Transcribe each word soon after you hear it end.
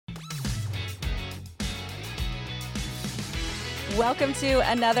Welcome to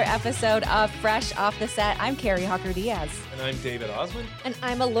another episode of Fresh Off the Set. I'm Carrie Hawker-Diaz. And I'm David Osmond. And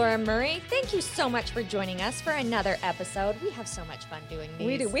I'm Laura Murray. Thank you so much for joining us for another episode. We have so much fun doing these.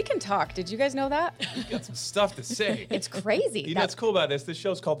 We do. We can talk. Did you guys know that? We got some stuff to say. It's crazy. You know what's cool about this? This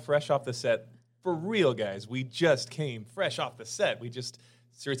show's called Fresh Off the Set. For real, guys. We just came fresh off the set. We just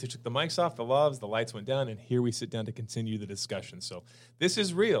seriously took the mics off, the loves, the lights went down, and here we sit down to continue the discussion. So this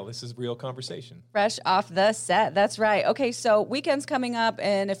is real. This is real conversation. Fresh off the set. That's right. Okay, so weekend's coming up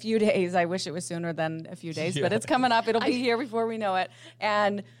in a few days. I wish it was sooner than a few days, but it's coming up. It'll be here before we know it.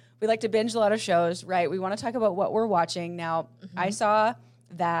 And we like to binge a lot of shows, right? We want to talk about what we're watching. Now, I saw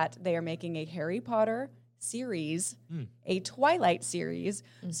that they are making a Harry Potter series, a Twilight series.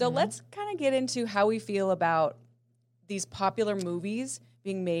 So let's kind of get into how we feel about these popular movies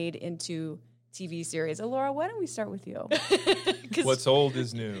being made into TV series. Laura, why don't we start with you? What's old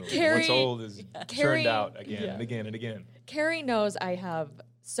is new. Carrie- What's old is Carrie- turned out again and again and again. Carrie knows I have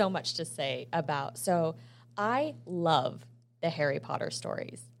so much to say about. So I love the Harry Potter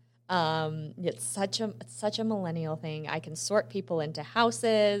stories. It's such a millennial thing. I can sort people into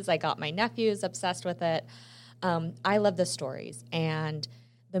houses. I got my nephews obsessed with it. I love the stories, and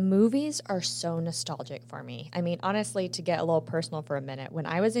the movies are so nostalgic for me. I mean, honestly, to get a little personal for a minute, when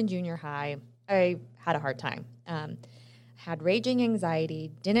I was in junior high, I had a hard time. Had raging anxiety,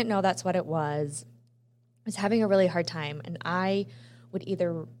 didn't know that's what it was having a really hard time, and I would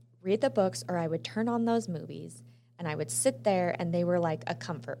either read the books or I would turn on those movies, and I would sit there, and they were like a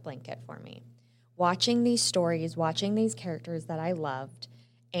comfort blanket for me. Watching these stories, watching these characters that I loved,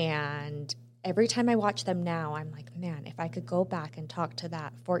 and every time I watch them now, I'm like, man, if I could go back and talk to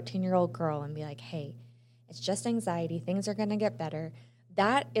that 14-year-old girl and be like, hey, it's just anxiety, things are going to get better.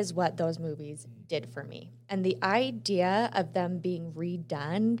 That is what those movies did for me. And the idea of them being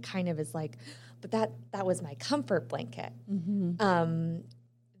redone kind of is like, but that was my comfort blanket.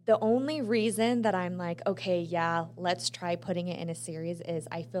 The only reason that I'm like, okay, yeah, let's try putting it in a series is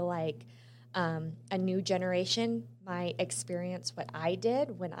I feel like a new generation might experience what I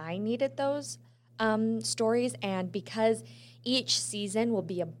did when I needed those stories. And because each season will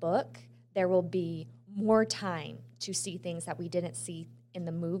be a book, there will be more time to see things that we didn't see in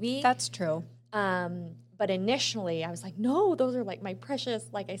the movie. That's true. But initially, I was like, no, those are like my precious,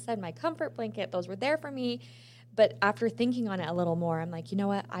 like I said, my comfort blanket. Those were there for me. But after thinking on it a little more, I'm like, you know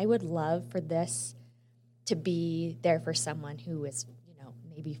what? I would love for this to be there for someone who is,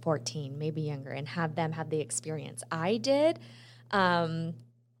 maybe 14, maybe younger, and have them have the experience I did.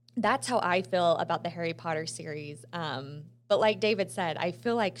 That's how I feel about the Harry Potter series. But like David said, I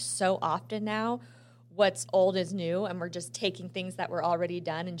feel like so often now what's old is new, and we're just taking things that were already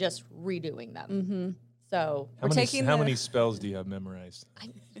done and just redoing them. So How many spells do you have memorized?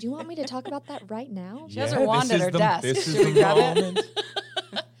 do you want me to talk about that right now? She has her wand at her desk. This is Should we the grab it? moment.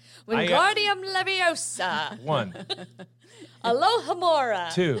 Wingardium Leviosa, 1,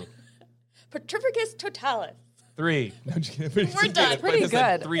 Alohomora, 2, Petrificus Totalis. 3. No, I'm just kidding. We're done. Pretty It's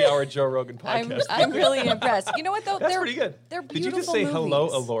like good. 3-hour Joe Rogan podcast. I'm really impressed. You know what, though? That's they're pretty good. They're Did beautiful you just say movies. hello,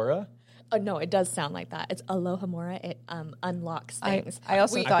 Alora? Oh, no, it does sound like that. It's Alohomora. It unlocks things. I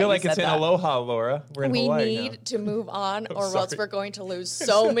also We- thought I feel you like it's said in that. Aloha, Laura. We're in We Hawaii need now. to move on, or else sorry. we're going to lose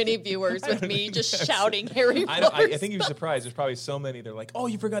so many viewers with me just shouting Harry I Potter. think you're surprised. There's probably so many. They're like, oh,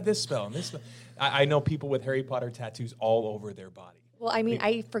 you forgot this spell and this spell. I know people with Harry Potter tattoos all over their body. Well, I mean,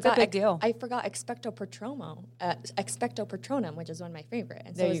 I forgot. big deal. I forgot Expecto Patronum, which is one of my favorite,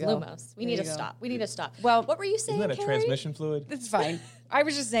 and so There is you go. Lumos. We There need to you go. stop. We need to stop. Well, what were you saying, Isn't that a Carrie? transmission fluid? It's fine. I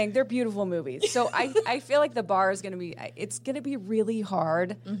was just saying they're beautiful movies. So I feel like the bar is going to be, it's going to be really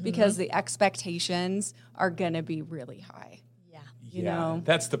hard because the expectations are going to be really high. Yeah. You know?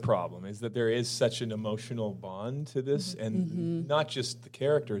 That's the problem, is that there is such an emotional bond to this, and not just the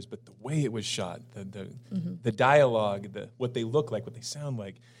characters, but the way it was shot, the dialogue, what they look like, what they sound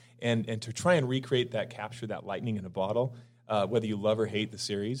like, and to try and recreate that, capture that lightning in a bottle, whether you love or hate the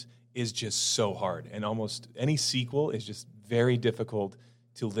series, is just so hard. And almost any sequel is just very difficult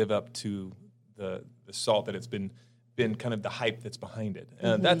to live up to the salt that it's been kind of the hype that's behind it.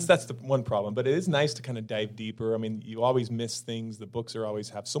 That's the one problem. But it is nice to kind of dive deeper. I mean, you always miss things. The books always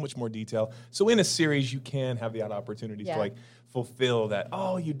have so much more detail. So in a series, you can have the odd opportunities to like fulfill that.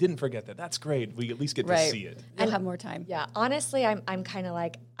 Oh, you didn't forget that. That's great. We at least get to see it. You'll have more time. Yeah. Honestly, I'm kind of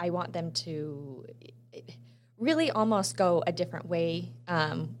like, I want them to really almost go a different way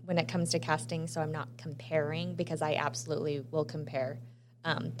when it comes to casting. So I'm not comparing, because I absolutely will compare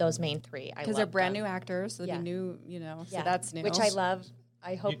those main three. Because they're brand new actors, so they'll be new, so that's new. Which I love.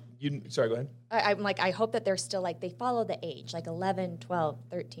 I hope. Sorry, go ahead. I'm like, I hope that they're still like, they follow the age, like 11, 12,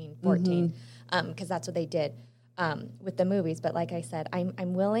 13, 14, because that's what they did. with the movies. But like I said,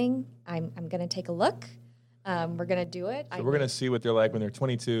 I'm willing. I'm going to take a look. We're going to do it. So we're going to see what they're like when they're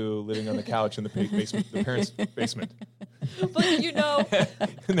 22, living on the couch in the basement, the parents' basement. But you know,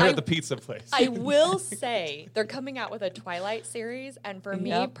 and they're at the pizza place. I will say they're coming out with a Twilight series, and for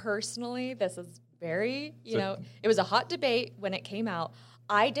me personally, this is very, it was a hot debate when it came out.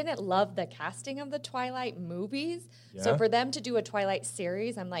 I didn't love the casting of the Twilight movies. Yeah. So for them to do a Twilight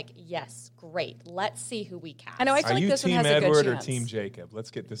series, I'm like, yes, great. Let's see who we cast. I know. I feel like this one has a good chance. Are you Team Edward or Team Jacob?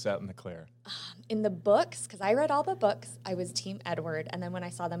 Let's get this out in the clear. In the books, because I read all the books, I was Team Edward. And then when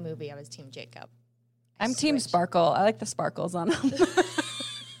I saw the movie, I was Team Jacob. I'm Team Sparkle. I like the sparkles on them.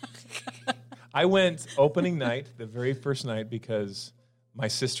 I went opening night, the very first night, because my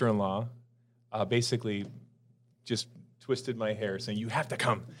sister-in-law basically just twisted my hair saying, you have to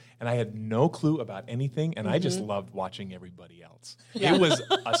come. And I had no clue about anything, and I just loved watching everybody else. Yeah. It was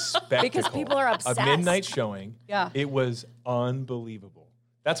a spectacle. Because people are obsessed. A midnight showing. Yeah. It was unbelievable.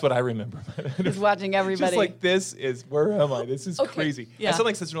 That's what I remember. Just watching everybody. Just like, this is, where am I? This is crazy. Yeah. I sound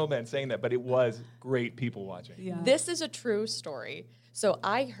like such an old man saying that, but it was great people watching. Yeah. This is a true story. So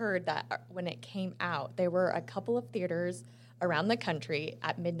I heard that when it came out, there were a couple of theaters around the country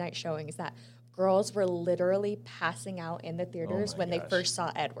at midnight showings that girls were literally passing out in the theaters when they first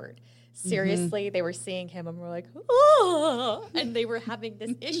saw Edward. Seriously, they were seeing him and were like, oh, and they were having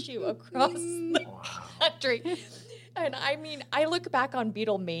this issue across the country. And I mean, I look back on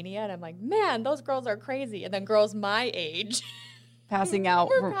Beatlemania and I'm like, man, those girls are crazy. And then girls my age passing out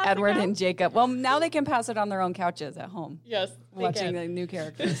from Edward and Jacob. Well, now they can pass it on their own couches at home. Yes, watching the new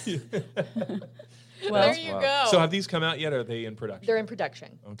characters. Well, there you go. So have these come out yet? Or are they in production? They're in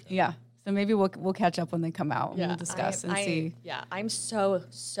production. Okay. Yeah. So maybe we'll catch up when they come out and we'll discuss and see. Yeah, I'm so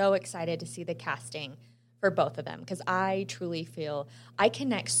excited to see the casting for both of them because I truly feel I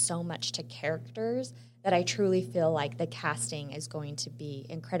connect so much to characters that I truly feel like the casting is going to be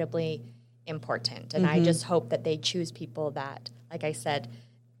incredibly important. And I just hope that they choose people that, like I said,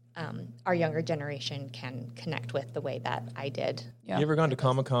 our younger generation can connect with the way that I did. Yeah. You ever gone to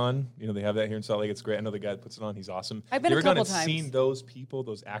Comic-Con? You know, they have that here in Salt Lake. It's great. I know the guy that puts it on. He's awesome. I've been a couple times. You ever gone and seen those people,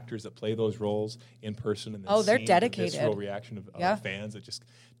 those actors that play those roles in person? And they're dedicated. The visceral reaction of fans that just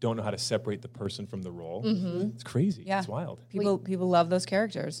don't know how to separate the person from the role. Mm-hmm. It's crazy. Yeah. It's wild. People love those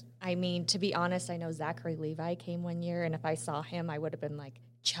characters. I mean, to be honest, I know Zachary Levi came one year, and if I saw him, I would have been like,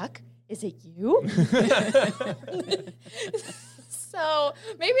 Chuck, is it you? So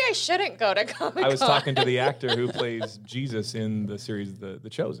maybe I shouldn't go to Comic-Con. I was talking to the actor who plays Jesus in the series The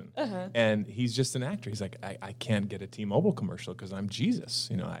Chosen, and he's just an actor. He's like, I can't get a T-Mobile commercial because I'm Jesus.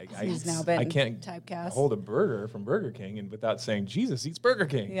 You know, he's now been I can't typecast. Hold a burger from Burger King and without saying Jesus eats Burger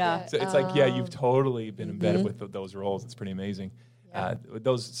King. Yeah, so it's like you've totally been embedded with those roles. It's pretty amazing. Yeah.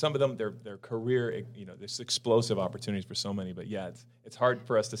 Some of them, their career, there's explosive opportunities for so many. But it's hard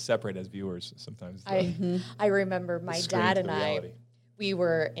for us to separate as viewers sometimes. I remember my dad and I. We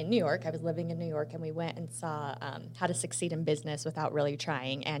were in New York. I was living in New York, and we went and saw How to Succeed in Business Without Really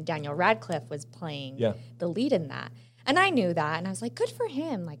Trying. And Daniel Radcliffe was playing the lead in that. And I knew that, and I was like, good for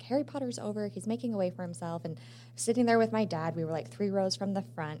him. Like, Harry Potter's over. He's making a way for himself. And sitting there with my dad, we were like 3 rows from the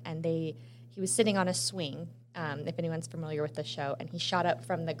front, and he was sitting on a swing. If anyone's familiar with the show, and he shot up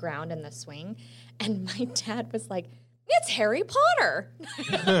from the ground in the swing, and my dad was like, it's Harry Potter.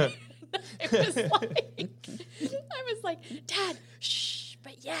 I was like, Dad, shh,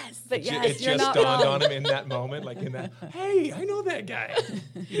 but yes. It just dawned on him in that moment, like in that, hey, I know that guy.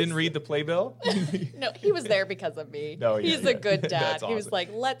 You didn't read the playbill? No, he was there because of me. He's a good dad. Awesome. He was like,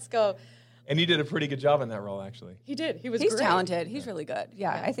 let's go. And he did a pretty good job in that role, actually. He did. He's great. Talented. He's really good.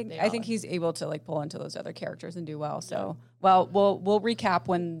 Yeah, I think he's able to pull into those other characters and do well. So, we'll recap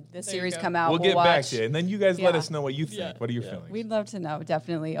when the series come out. We'll get back to it, and then you guys let us know what you think. Yeah. What are your feelings? We'd love to know,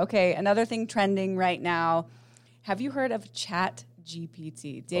 definitely. Okay, another thing trending right now. Have you heard of Chat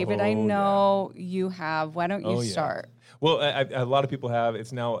GPT? David, I know you have. Why don't you start? Well, a lot of people have.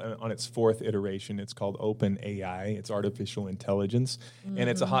 It's now on its 4th iteration. It's called Open AI. It's artificial intelligence. And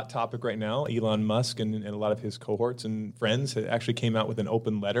it's a hot topic right now. Elon Musk and a lot of his cohorts and friends actually came out with an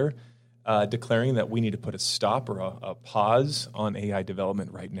open letter declaring that we need to put a stop or a pause on AI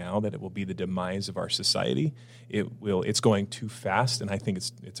development right now, that it will be the demise of our society. It's going too fast, and I think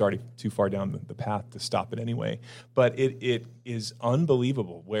it's already too far down the path to stop it anyway. But it is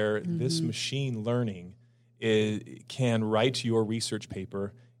unbelievable where this machine learning can write your research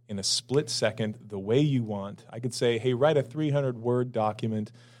paper in a split second the way you want. I could say, hey, write a 300-word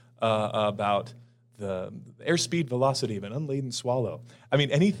document about the airspeed velocity of an unladen swallow. I mean,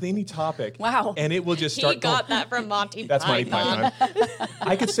 any topic. Wow. And it will just start He got that from Monty Python. That's Monty Python.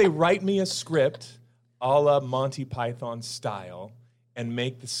 I could say, write me a script a la Monty Python style and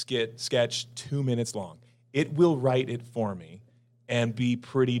make the sketch 2 minutes long. It will write it for me and be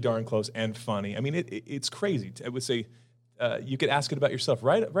pretty darn close and funny. I mean, it's crazy. I would say you could ask it about yourself.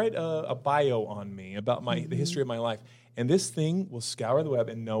 Write a bio on me about the history of my life. And this thing will scour the web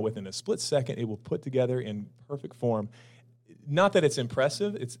and know within a split second it will put together in perfect form. Not that it's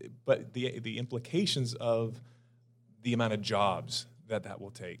impressive, but the implications of the amount of jobs that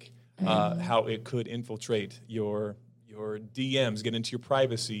will take, how it could infiltrate your DMs, get into your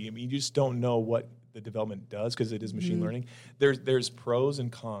privacy. I mean, you just don't know what the development does because it is machine learning. There's pros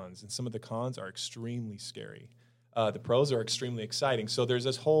and cons, and some of the cons are extremely scary. The pros are extremely exciting. So there's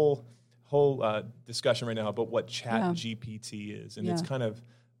this whole discussion right now about what ChatGPT is, and it's kind of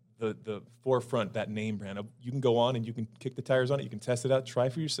the forefront, that name brand. You can go on and you can kick the tires on it. You can test it out, try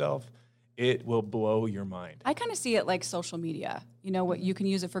for yourself. It will blow your mind. I kind of see it like social media. You know, what you can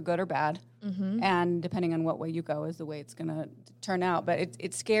use it for good or bad, and depending on what way you go is the way it's going to turn out. But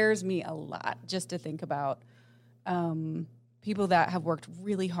it scares me a lot just to think about people that have worked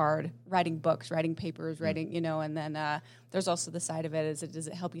really hard writing books, writing papers, writing, and then there's also the side of it does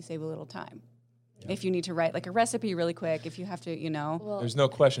it help you save a little time? Yeah. If you need to write like a recipe really quick, if you have to, There's no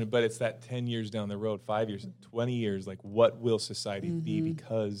question, but it's that 10 years down the road, 5 years, 20 years, like what will society be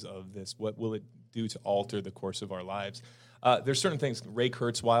because of this? What will it do to alter the course of our lives? There's certain things. Ray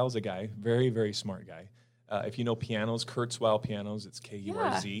Kurzweil's a guy, very, very smart guy. If you know pianos, Kurzweil pianos, it's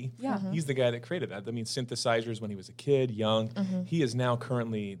Kurz. Yeah. He's the guy that created that. I mean, synthesizers when he was a kid, young. He is now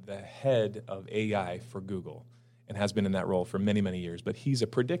currently the head of AI for Google and has been in that role for many, many years. But he's a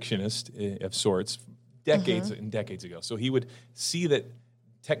predictionist of sorts decades and decades ago. So he would see that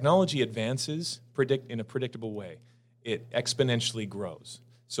technology advances in a predictable way. It exponentially grows.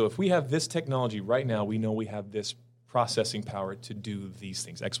 So if we have this technology right now, we know we have this processing power to do these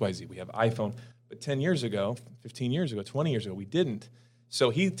things, X, Y, Z. We have iPhone. But 10 years ago, 15 years ago, 20 years ago, we didn't. So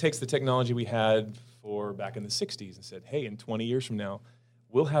he takes the technology we had for back in the 60s and said, hey, in 20 years from now,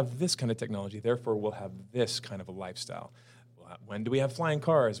 we'll have this kind of technology. Therefore, we'll have this kind of a lifestyle. When do we have flying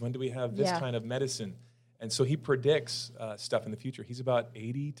cars? When do we have this kind of medicine? And so he predicts stuff in the future. He's about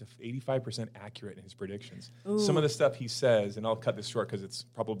 80 to 85% accurate in his predictions. Ooh. Some of the stuff he says, and I'll cut this short because it's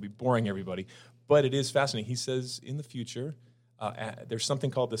probably boring everybody, but it is fascinating. He says in the future, there's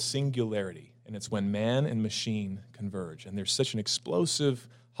something called the singularity, and it's when man and machine converge. And there's such an explosive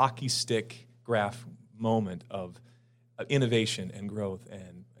hockey stick graph moment of innovation and growth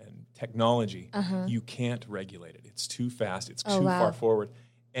and technology. You can't regulate it. It's too fast. It's too far forward.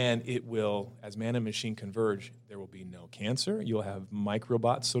 And it will, as man and machine converge, there will be no cancer. You'll have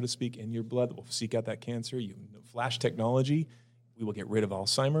microbots, so to speak, in your blood that will seek out that cancer. Flash technology, we will get rid of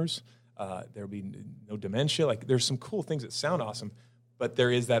Alzheimer's. There will be no dementia. Like, there's some cool things that sound awesome, but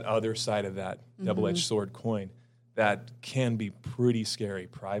there is that other side of that double-edged sword coin that can be pretty scary.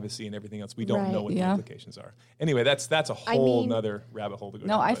 Privacy and everything else. We don't know what the implications are. Anyway, that's a whole nother rabbit hole to go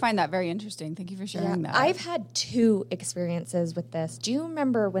down. No, I find that very interesting. Thank you for sharing that. I've had 2 experiences with this. Do you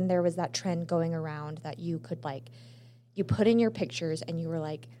remember when there was that trend going around that you could, you put in your pictures and you were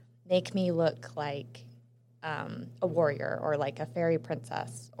like, make me look like a warrior or like a fairy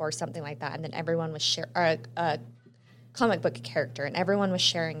princess or something like that, and then everyone was a comic book character, and everyone was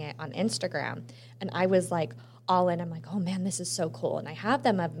sharing it on Instagram, and I was like all in. I'm like, oh man, this is so cool, and I have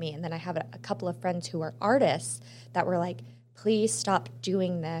them of me, and then I have a couple of friends who are artists that were like, please stop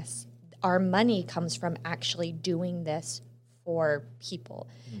doing this. Our money comes from actually doing this for people,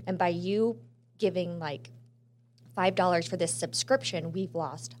 and by you giving like $5 for this subscription, we've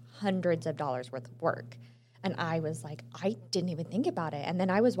lost hundreds of dollars worth of work. And I was like, I didn't even think about it. And then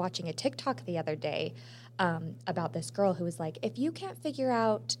I was watching a TikTok the other day about this girl who was like, if you can't figure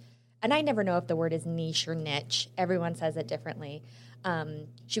out, and I never know if the word is niche or niche. Everyone says it differently.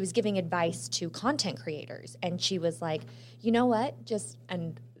 She was giving advice to content creators. And she was like, you know what?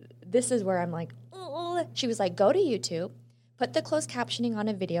 And this is where I'm like, oh. She was like, go to YouTube, put the closed captioning on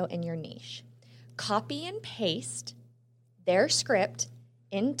a video in your niche, copy and paste their script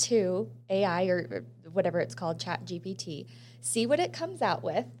into AI or whatever it's called, ChatGPT, see what it comes out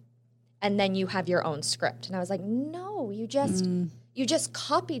with, and then you have your own script. And I was like, no, you just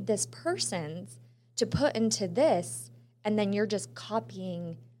copied this person's to put into this, and then you're just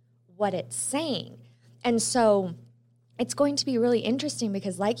copying what it's saying. And so it's going to be really interesting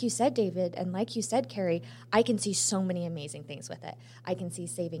because like you said, David, and like you said, Carrie, I can see so many amazing things with it. I can see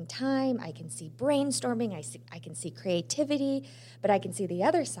saving time. I can see brainstorming. I can see creativity. But I can see the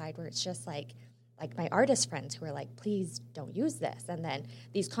other side where it's just like my artist friends who are like, please don't use this. And then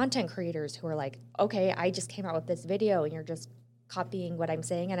these content creators who are like, okay, I just came out with this video and you're just copying what I'm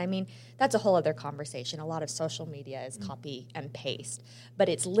saying. And I mean, that's a whole other conversation. A lot of social media is copy and paste, but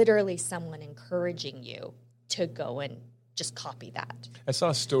it's literally someone encouraging you to go and just copy that. I saw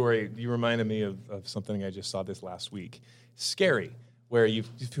a story. You reminded me of something I just saw this last week. Scary. Where you've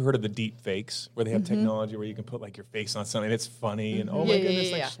heard of the deep fakes, where they have technology where you can put like your face on something and it's funny and oh my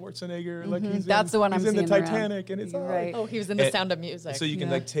goodness, like Schwarzenegger, like he's That's the one he's I'm in the seeing Titanic and it's right. Oh, he was in The Sound of Music. So you can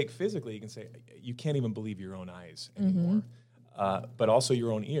like take physically, you can say you can't even believe your own eyes anymore, but also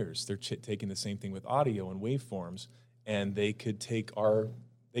your own ears. They're taking the same thing with audio and waveforms, and they could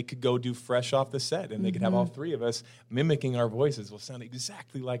go do Fresh off the set, and they could have all three of us mimicking our voices. Will sound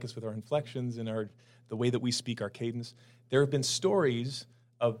exactly like us with our inflections and the way that we speak, our cadence. There have been stories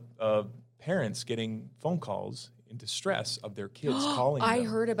of parents getting phone calls in distress of their kids calling them. I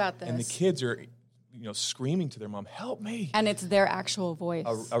heard about this. And the kids are, screaming to their mom, "Help me!" And it's their actual voice.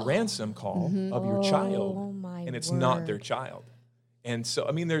 A ransom call of your child, my and it's word. not their child. And so,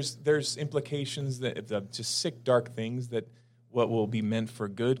 I mean, there's implications that just sick, dark things that what will be meant for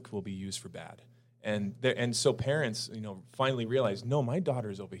good will be used for bad. And so parents, finally realize, no, my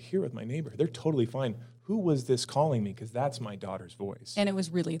daughter's over here with my neighbor. They're totally fine. Who was this calling me? Because that's my daughter's voice. And it was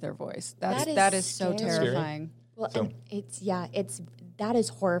really their voice. That is so scary. terrifying. Well, and that is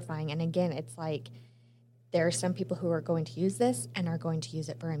horrifying. And again, it's like there are some people who are going to use this and are going to use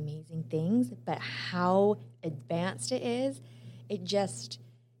it for amazing things, but how advanced it is, it just,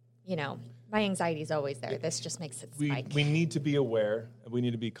 my anxiety is always there. This just makes it spike. We need to be aware. We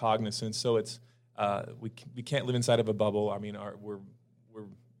need to be cognizant. So it's we can't live inside of a bubble. I mean, we're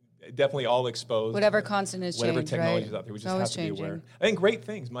definitely all exposed. Whatever constant is whatever change, technology right? is out there, we It's just have always to changing. be aware. I think great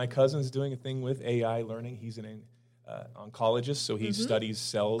things. My cousin's doing a thing with AI learning. He's an oncologist, so he studies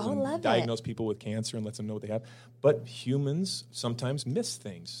cells and diagnoses people with cancer and lets them know what they have. But humans sometimes miss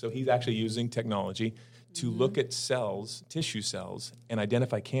things. So he's actually using technology to look at cells, tissue cells, and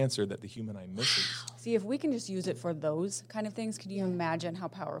identify cancer that the human eye misses. See, if we can just use it for those kind of things, could you imagine how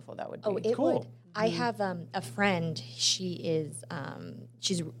powerful that would be? Oh, it Cool. would. I have a friend. She's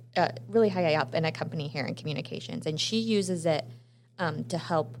really high up in a company here in communications, and she uses it to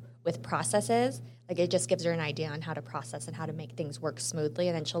help with processes. Like it just gives her an idea on how to process and how to make things work smoothly,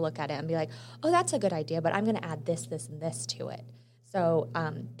 and then she'll look at it and be like, "Oh, that's a good idea, but I'm going to add this, this, and this to it." So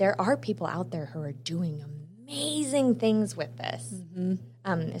there are people out there who are doing amazing things with this.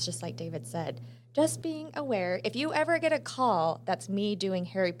 It's just like David said. Just being aware, if you ever get a call that's me doing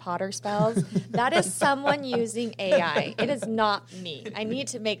Harry Potter spells, that is someone using AI. It is not me. I need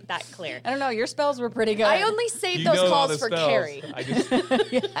to make that clear. I don't know. Your spells were pretty good. I only saved those calls for Carrie.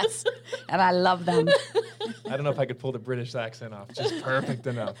 Yes, and I love them. I don't know if I could pull the British accent off. Just perfect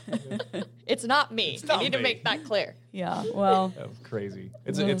enough. It's not me. not I need to me. make that clear. Yeah. Well, That was crazy.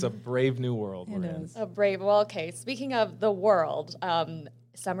 It's a brave new world we're in. is. Oh, brave. Well, okay. Speaking of the world,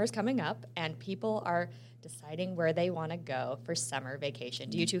 summer's coming up, and people are deciding where they want to go for summer vacation.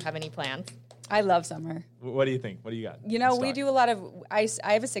 Do you two have any plans? I love summer. What do you think? What do you got? We do a lot of, I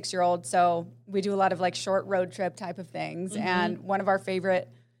have a 6-year-old, so we do a lot of like short road trip type of things. And one of our favorite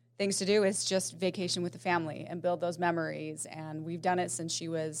things to do is just vacation with the family and build those memories. And we've done it since she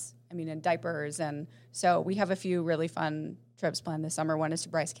was, in diapers. And so we have a few really fun trips planned this summer. One is to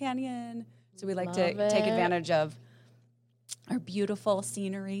Bryce Canyon. So we like to take advantage of our beautiful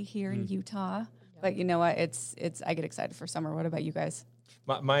scenery here in Utah. But you know what? It's I get excited for summer. What about you guys?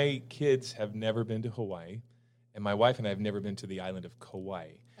 My kids have never been to Hawaii, and my wife and I have never been to the island of Kauai.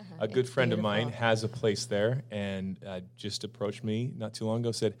 A good friend of mine has a place there, and just approached me not too long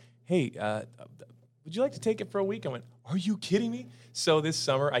ago, said, "Hey, would you like to take it for a week?" I went, "Are you kidding me?" So this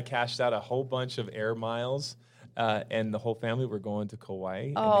summer, I cashed out a whole bunch of air miles, and the whole family were going to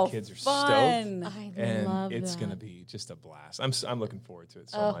Kauai, and the kids are fun. stoked. I And love it's that. going to be just a blast. I'm looking forward to it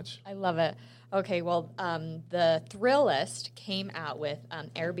so much. I love it. Okay, well, the Thrillist came out with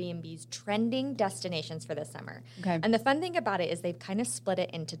Airbnb's trending destinations for this summer. Okay. And the fun thing about it is they've kind of split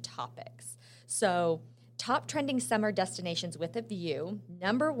it into topics. So, top trending summer destinations with a view.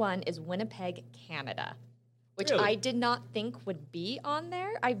 Number 1 is Winnipeg, Canada, which Really? I did not think would be on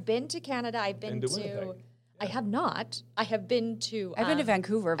there. I've been to Canada. I've been Been to to Winnipeg. I have not. I have been to... I've been to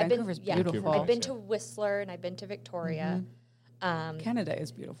Vancouver. Vancouver's beautiful. I've been to Whistler, and I've been to Victoria. Canada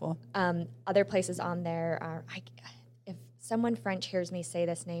is beautiful. Other places on there are, if someone French hears me say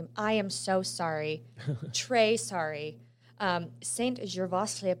this name, I am so sorry. Très sorry.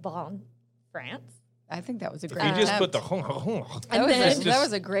 Saint-Gervais-les-Bains, France. I think that was a great If you just attempt. put the that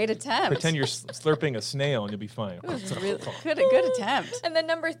was a great attempt. pretend you're slurping a snail and you'll be fine. Good attempt. And then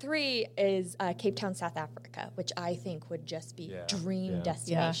number 3 is Cape Town, South Africa, which I think would just be dream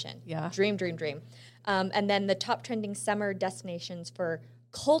destination. Yeah. Dream. And then the top trending summer destinations for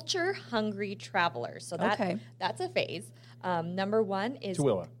culture-hungry travelers. So that's a phase. Number 1 is...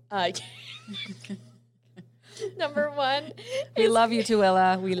 Tooele. Number 1 We love you,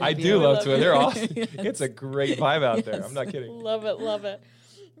 Tooele. We love I you. do love Tooele. They're awesome. It's a great vibe out there. I'm not kidding. Love it.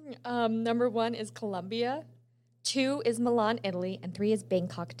 Number 1 is Colombia. 2 is Milan, Italy. And 3 is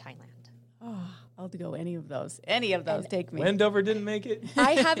Bangkok, Thailand. Oh, I'll go any of those. Any of those. Take me. Wendover didn't make it.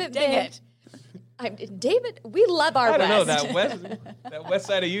 I haven't Dang been... it. David, we love our I don't know. West. That west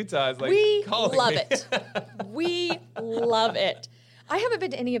side of Utah is like We calling love me. it. We love it. I haven't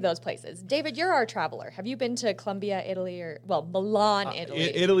been to any of those places. David, you're our traveler. Have you been to Colombia, Italy, or Milan, Italy?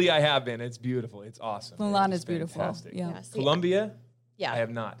 Italy, I have been. It's beautiful. It's awesome. Milan It's is beautiful. fantastic. Yeah. see, Colombia, yeah. I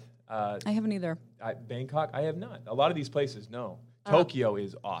have not. I haven't either. Bangkok, I have not. A lot of these places, no. Tokyo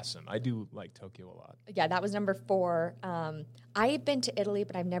is awesome. I do like Tokyo a lot. Yeah, that was number 4. I've been to Italy,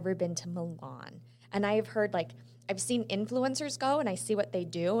 but I've never been to Milan. And I've heard, I've seen influencers go, and I see what they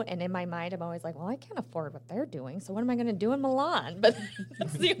do, and in my mind, I'm always like, well, I can't afford what they're doing, so what am I going to do in Milan? But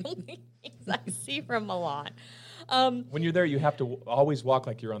that's the only things I see from Milan. When you're there, you have to always walk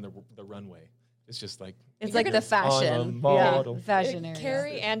like you're on the runway. It's just like... It's like the fashion. On a model. Fashion area.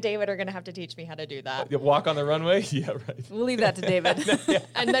 Carrie and David are going to have to teach me how to do that. You walk on the runway? Yeah, right. We'll leave that to David.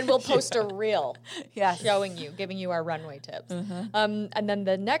 And then we'll post a reel Yes. giving you our runway tips. And then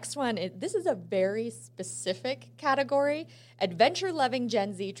the next one, this is a very specific category, adventure-loving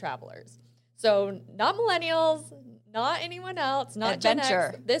Gen Z travelers. So not millennials, not anyone else, not Adventure. Gen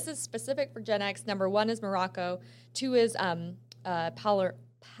X. This is specific for Gen X. Number 1 is Morocco. 2 is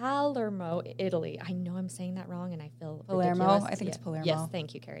Palermo, Italy. I know I'm saying that wrong, and I feel Palermo? ridiculous. I think it's Palermo. Yes,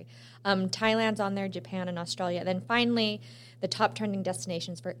 thank you, Carrie. Thailand's on there, Japan and Australia. Then finally, the top trending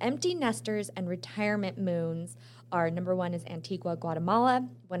destinations for empty nesters and retirement moons are number 1 is Antigua, Guatemala,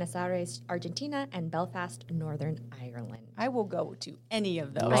 Buenos Aires, Argentina, and Belfast, Northern Ireland. I will go to any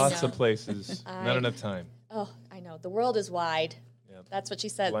of those. Lots of places. Not enough time. Oh, I know. The world is wide. Yep. That's what she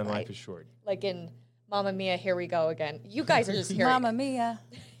said. Blind life is short. Like in Mamma Mia, here we go again. You guys are just hearing. Mamma Mia.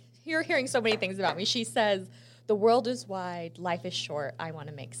 You're hearing so many things about me. She says, the world is wide, life is short, I want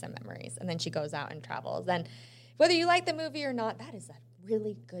to make some memories. And then she goes out and travels. And whether you like the movie or not, that is a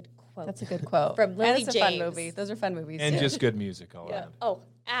really good quote. That's a good quote. From Lily And it's a fun James. movie. Those are fun movies. And too. just good music all around. Oh,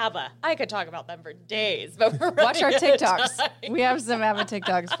 ABBA. I could talk about them for days. But we're Watch our running out of TikToks. time. We have some ABBA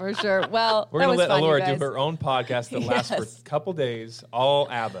TikToks for sure. Well, We're that going to was let fun, you Alora do guys. her own podcast that lasts for a couple days, all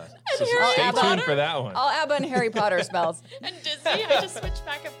ABBA. So Harry stay Potter? tuned for that one. All ABBA and Harry Potter spells. And Disney, I just switch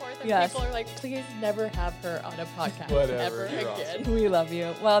back and forth, and Yes. people are like, please never have her on a podcast Whatever, ever you're again. We love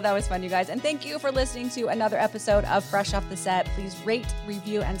you. Well, that was fun, you guys. And thank you for listening to another episode of Fresh Off the Set. Please rate,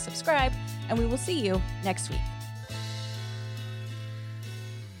 review, and subscribe. And we will see you next week.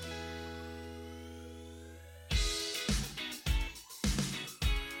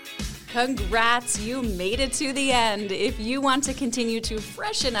 Congrats, you made it to the end. If you want to continue to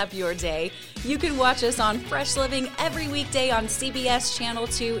freshen up your day, you can watch us on Fresh Living every weekday on CBS Channel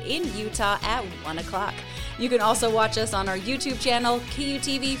 2 in Utah at 1 o'clock. You can also watch us on our YouTube channel,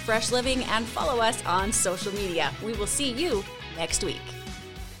 KUTV Fresh Living, and follow us on social media. We will see you next week.